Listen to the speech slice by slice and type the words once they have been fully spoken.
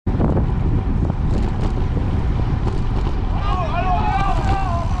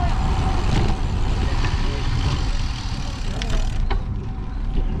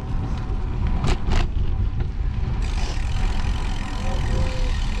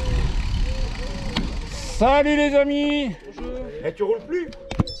Salut les amis. Bonjour. Et tu roules plus?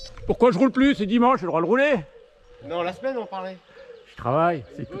 Pourquoi je roule plus? C'est dimanche, j'ai le droit de rouler. Non, la semaine on parlait. Je travaille,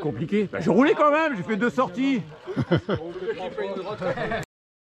 c'est plus compliqué. Bah, je roulais quand même, j'ai fait 2 sorties.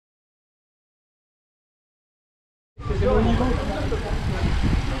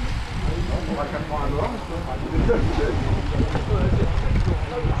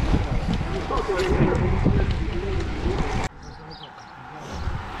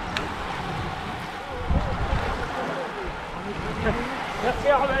 Merci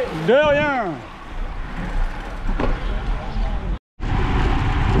Hervé. De rien.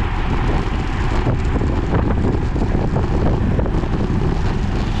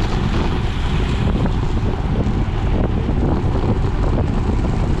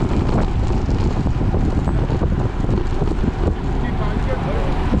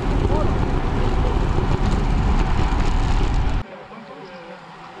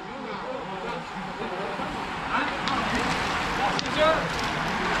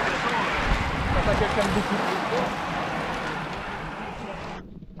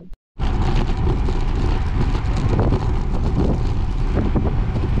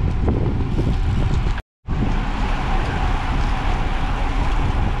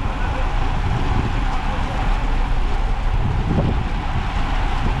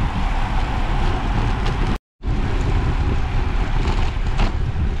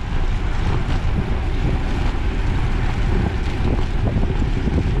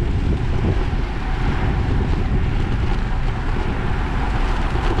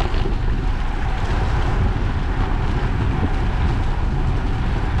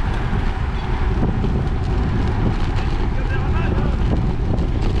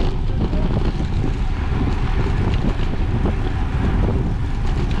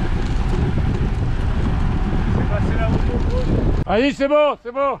 Allez, c'est bon,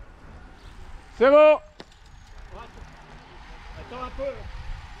 c'est bon. C'est bon. Attends un peu.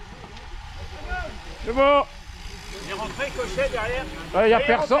 C'est bon. Il est rentré, Cochet derrière. Il n'y a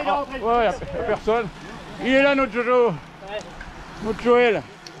personne. Ouais, y a personne. Il est là, notre Jojo. Ouais. Notre Joël.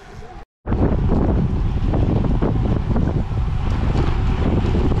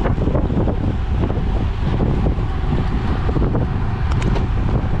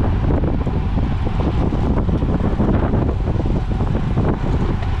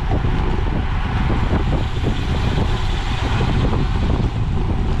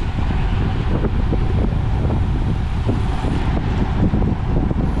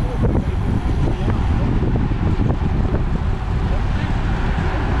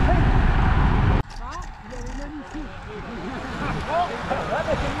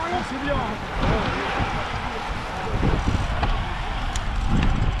 C'est bien.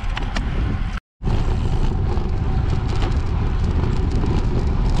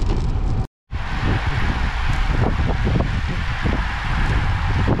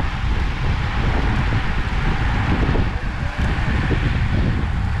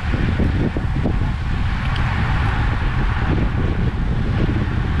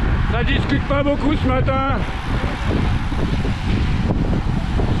 Ça discute pas beaucoup ce matin.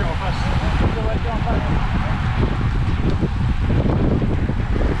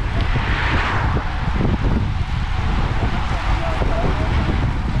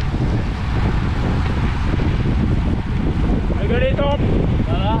 Regarde les tempes.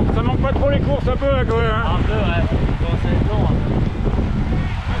 Voilà. Ça manque pas trop les courses un peu là quand même. Hein. Un peu, ouais. Bon, c'est long.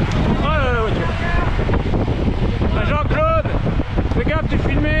 Oh là là, voiture. Ah, Jean-Claude, fais gaffe, t'es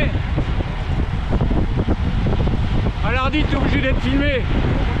filmé. À l'ardi, t'es obligé d'être filmé.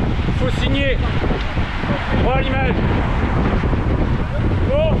 Faut signer. Droit à l'image.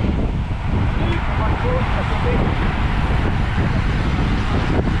 Bon.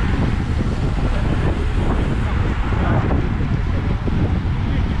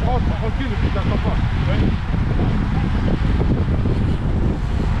 Tranquille, depuis que t'attends pas.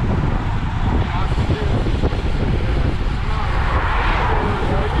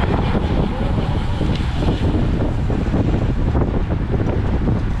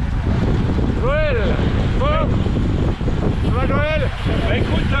 Joël, bon. Ça va Joël? Bah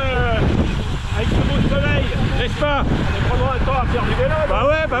écoute, avec ce beau soleil, N'est-ce pas? on prendra le temps à faire du vélo. Bah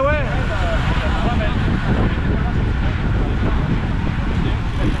ouais, bah ouais.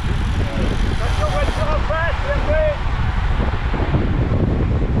 Attention, voiture en face, Hervé.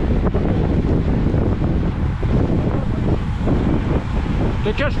 Te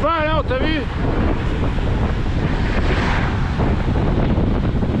cache pas là, on t'a vu?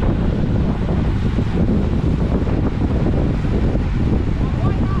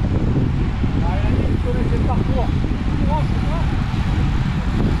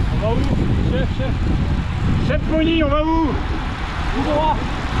 On va où? Chef. Chef Moni, on va où? Tout droit.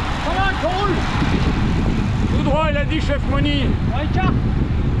 Ça va, qu'on roule. Tout droit, il a dit Chef Moni. Ouais, carte.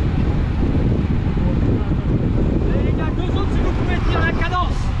 Les gars, 2 autres si vous pouvez tirer la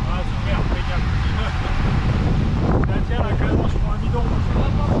cadence. Ah super, impeccable. Je la tiens la cadence, je prends un bidon.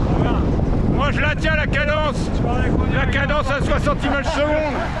 Regarde. Moi je la tiens la cadence. La cadence à 60 images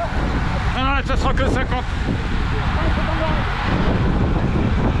secondes. Non, non, là ça sera que 50.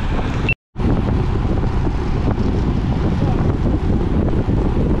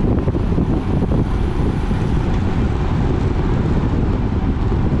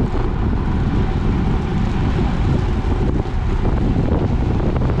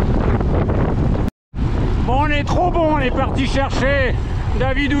 Bon, on est trop bon, on est parti chercher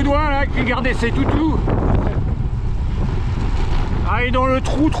David Oudouin là qui gardait ses toutous. Ah, il est dans le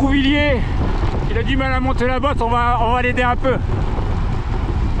trou Trouvilliers. Il a du mal à monter la bosse, on va l'aider un peu.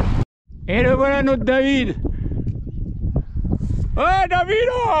 Et le voilà notre David. Oh David,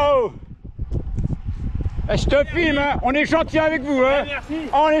 oh, je te filme, hein. On est gentil avec vous, hein. Merci.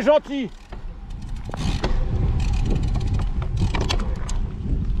 Oh, on est gentil.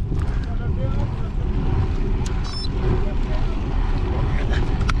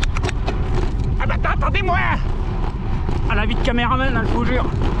 Ah bah attendez-moi. À la vie de caméraman, hein, je vous jure.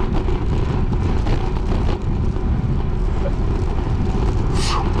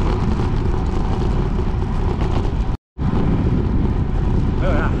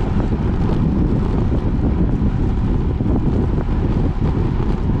 Voilà.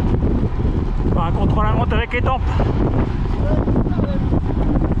 Par un contrôle à monte avec les tempes.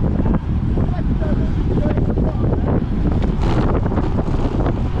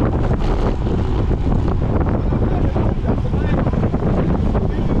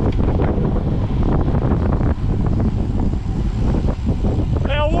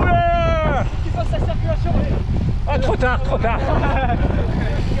 Et roule! Qu'il fasse sa circulation. Ah, trop tard, trop tard. Ah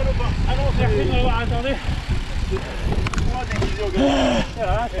non, merci de m'avoir attendu.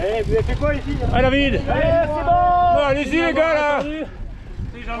 Eh, vous avez fait quoi ici? Ah David! C'est bon. Bon, allez-y les gars là!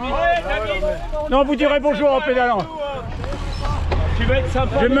 C'est Jean-Mi. Ouais, David. Non, vous direz bonjour en pédalant. Tu vas être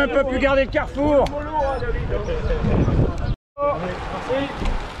sympa. J'ai même pas pu garder le carrefour.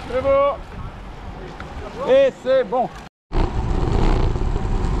 C'est bon. Et c'est bon.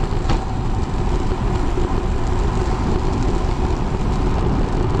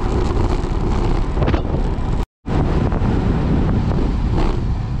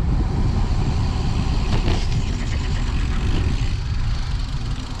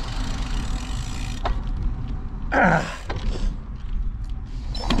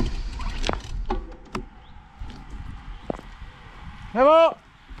 C'est bon.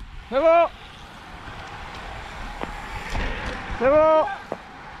 C'est bon. C'est bon.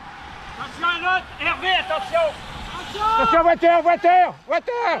 Attention à l'autre. Hervé, attention. Attention, voiture, voiture,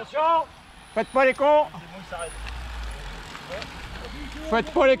 voiture. Attention. Faites pas les cons.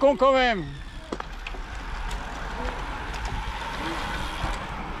 Faites pas les cons quand même.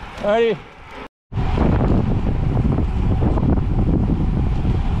 Allez.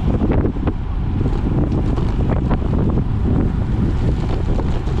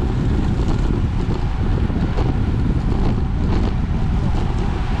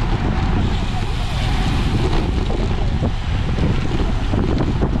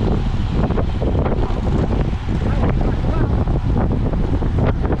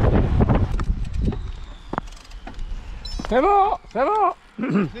 C'est bon, c'est bon.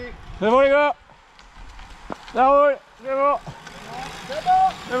 C'est bon les gars. Ça roule, c'est bon. C'est bon.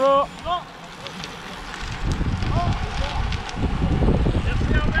 C'est bon.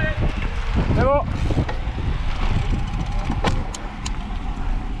 Merci Hervé. C'est bon.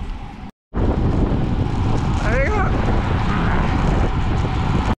 Allez les gars.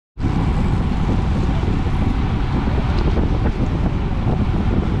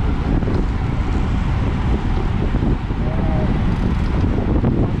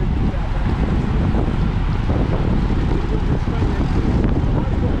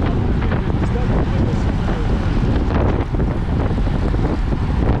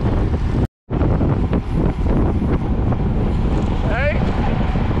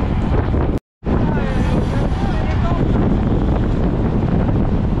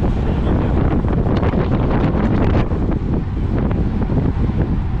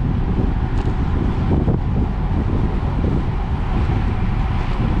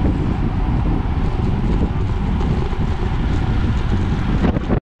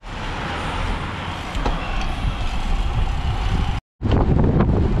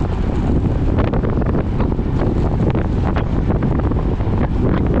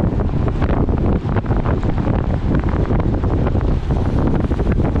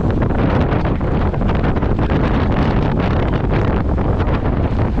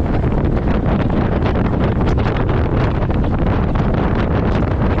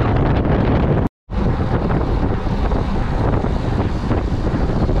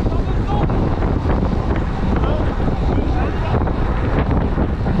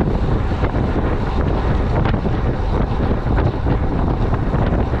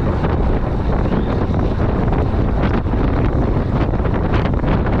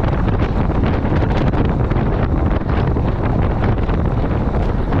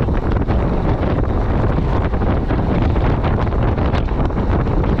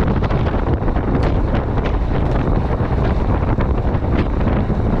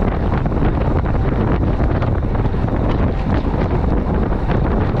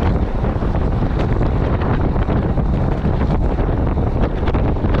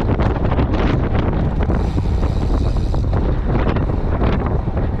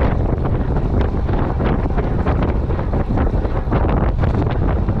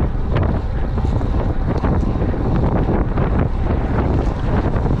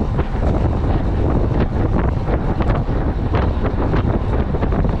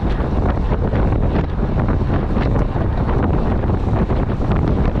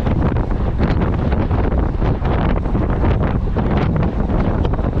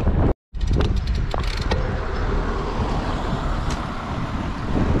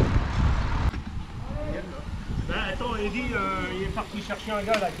 chercher un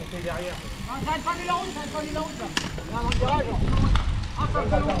gars là qui était derrière. Ah, ça va pas mis la route, ça va pas mis la route là. Là, dans le garage. Ah, ça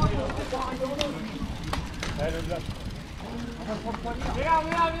fait longtemps. Allez, le glace. Viens,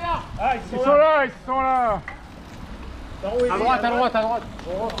 viens, viens. Ah, Ils sont là, ils sont là. À droite, à droite, à droite.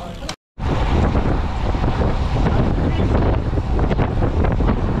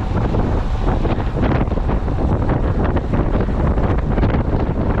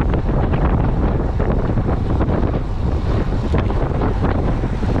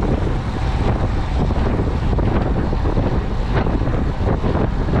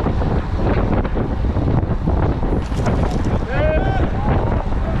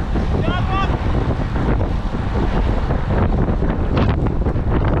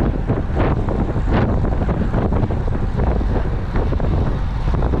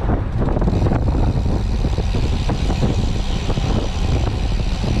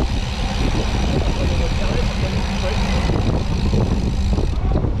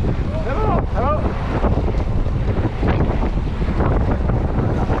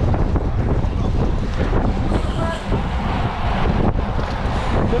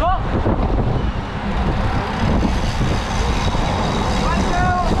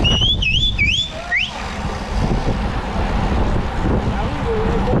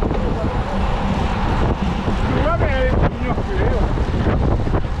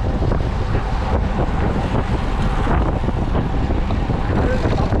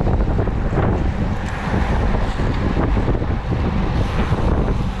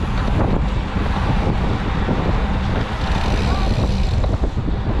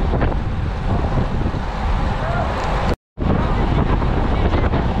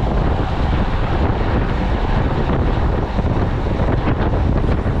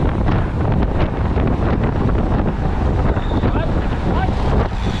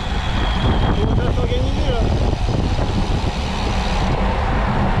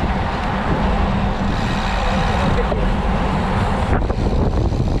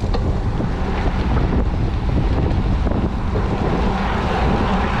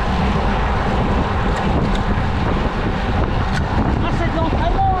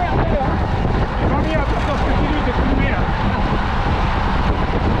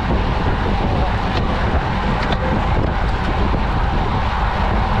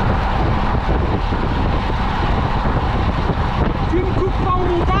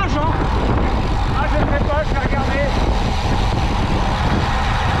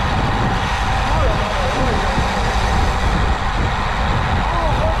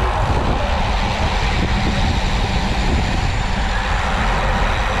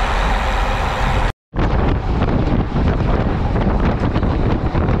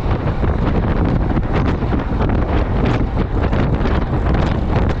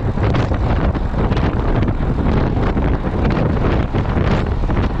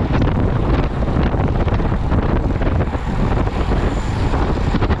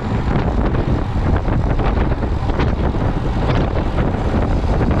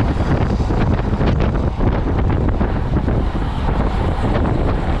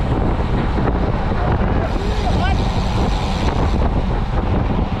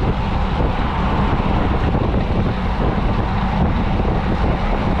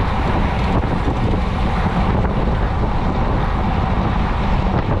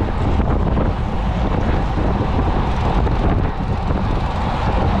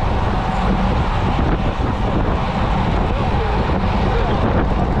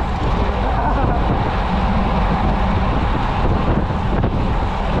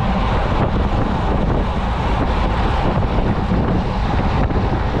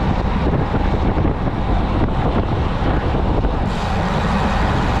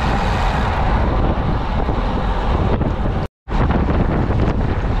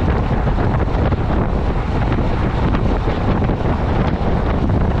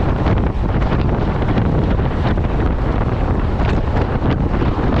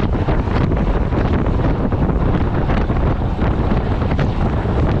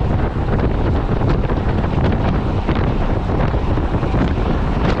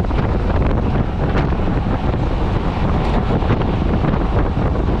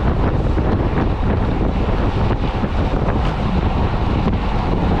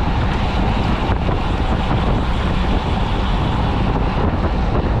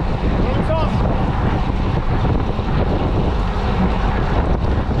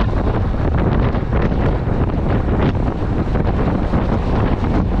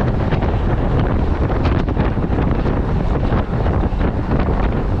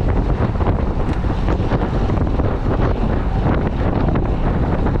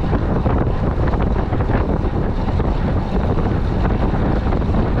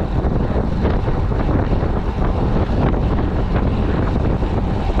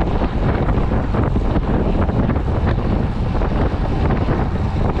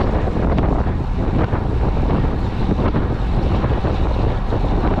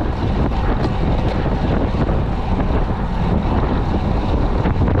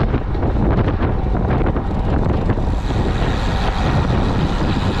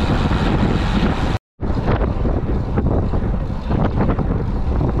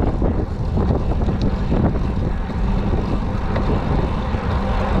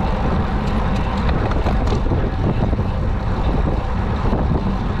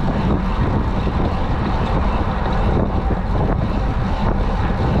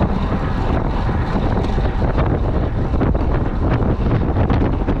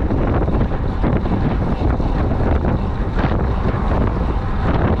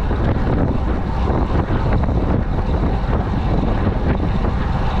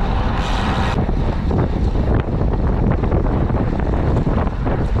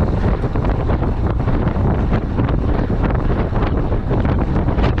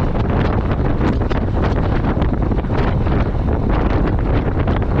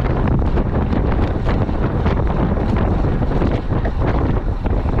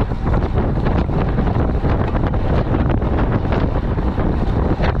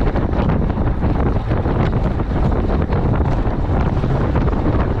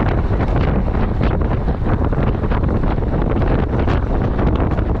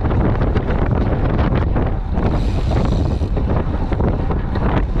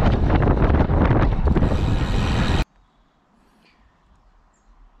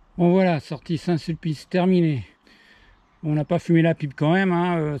 sortie St Sulpice terminée. On n'a pas fumé la pipe quand même,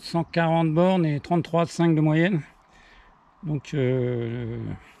 hein, 140 bornes et 33,5 de moyenne. Donc,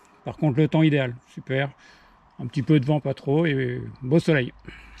 par contre, le temps idéal, super. Un petit peu de vent, pas trop, et beau soleil.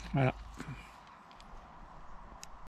 Voilà.